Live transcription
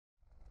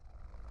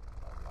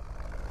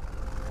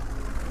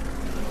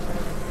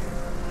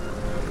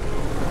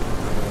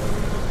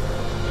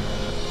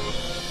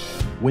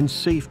When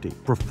safety,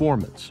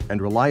 performance, and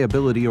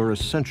reliability are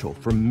essential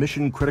for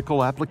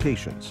mission-critical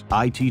applications,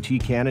 ITT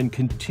Cannon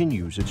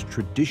continues its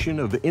tradition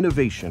of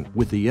innovation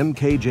with the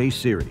MKJ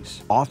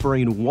series,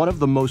 offering one of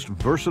the most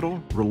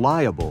versatile,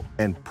 reliable,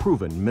 and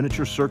proven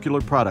miniature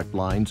circular product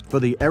lines for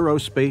the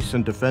aerospace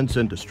and defense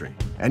industry,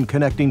 and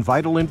connecting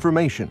vital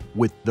information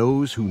with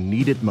those who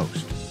need it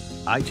most.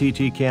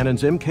 ITT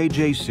Cannon's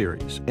MKJ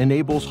series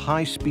enables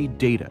high-speed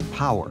data,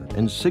 power,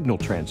 and signal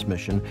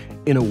transmission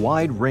in a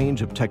wide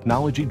range of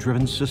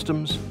technology-driven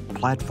systems,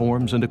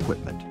 platforms, and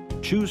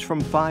equipment. Choose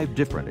from 5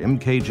 different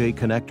MKJ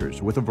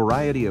connectors with a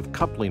variety of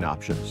coupling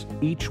options,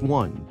 each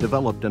one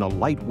developed in a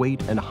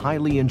lightweight and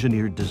highly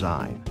engineered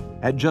design.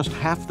 At just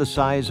half the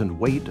size and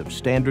weight of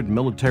standard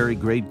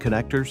military-grade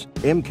connectors,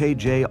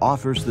 MKJ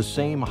offers the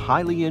same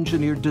highly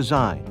engineered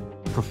design,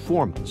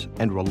 performance,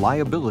 and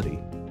reliability,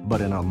 but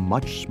in a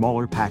much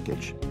smaller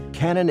package.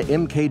 Cannon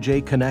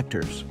MKJ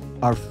connectors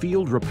are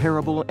field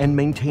repairable and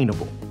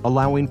maintainable,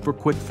 allowing for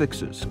quick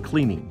fixes,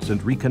 cleanings,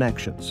 and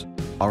reconnections.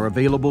 Are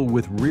available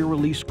with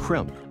rear-release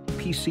crimp,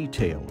 PC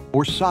tail,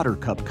 or solder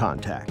cup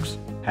contacts.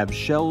 Have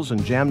shells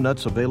and jam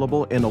nuts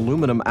available in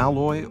aluminum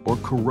alloy or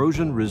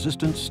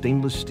corrosion-resistant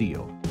stainless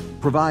steel.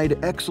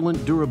 Provide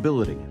excellent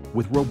durability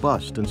with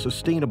robust and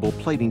sustainable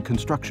plating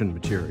construction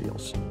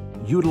materials.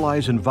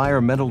 Utilize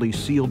environmentally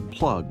sealed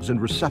plugs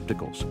and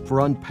receptacles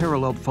for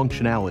unparalleled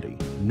functionality,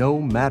 no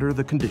matter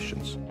the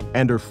conditions,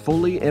 and are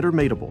fully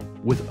intermatable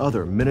with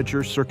other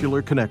miniature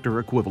circular connector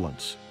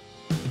equivalents.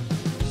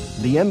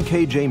 The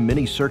MKJ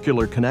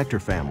Mini-Circular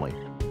Connector family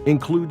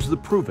includes the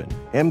proven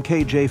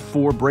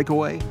MKJ4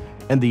 Breakaway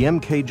and the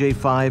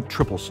MKJ5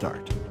 Triple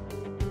Start.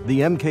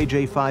 The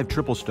MKJ5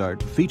 Triple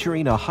Start,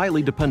 featuring a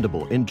highly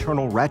dependable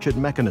internal ratchet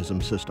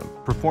mechanism system,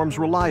 performs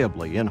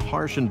reliably in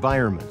harsh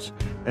environments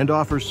and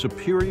offers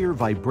superior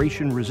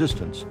vibration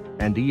resistance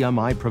and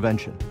EMI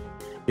prevention.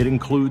 It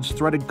includes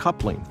threaded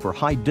coupling for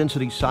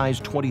high-density size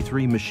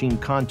 23 machine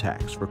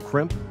contacts for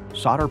crimp,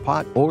 solder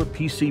pot, or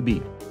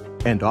PCB,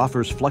 and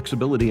offers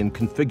flexibility and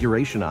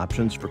configuration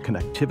options for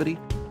connectivity,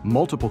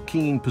 multiple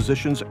keying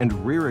positions, and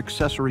rear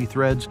accessory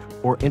threads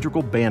or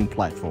integral band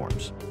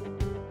platforms.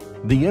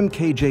 The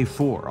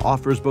MKJ4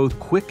 offers both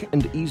quick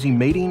and easy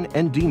mating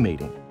and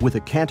demating with a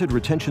canted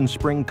retention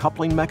spring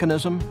coupling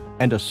mechanism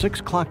and a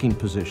 6 clocking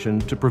position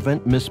to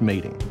prevent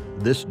mismating.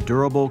 This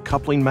durable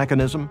coupling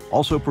mechanism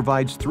also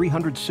provides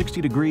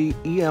 360-degree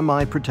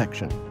EMI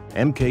protection.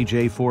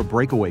 MKJ4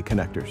 breakaway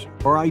connectors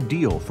are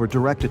ideal for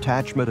direct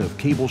attachment of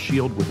cable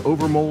shield with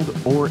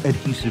overmold or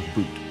adhesive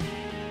boot.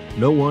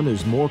 No one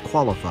is more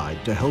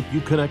qualified to help you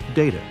connect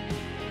data,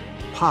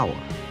 power,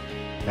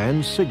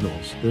 and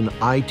signals than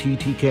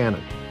ITT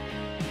Cannon.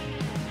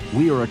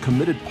 We are a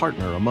committed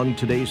partner among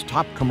today's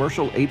top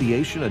commercial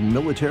aviation and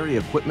military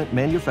equipment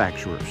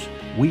manufacturers.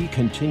 We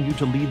continue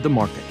to lead the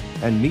market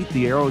and meet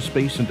the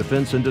aerospace and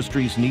defense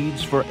industry's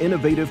needs for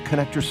innovative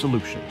connector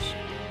solutions.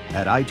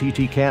 At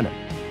ITT Cannon,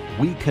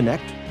 we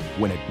connect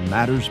when it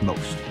matters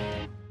most.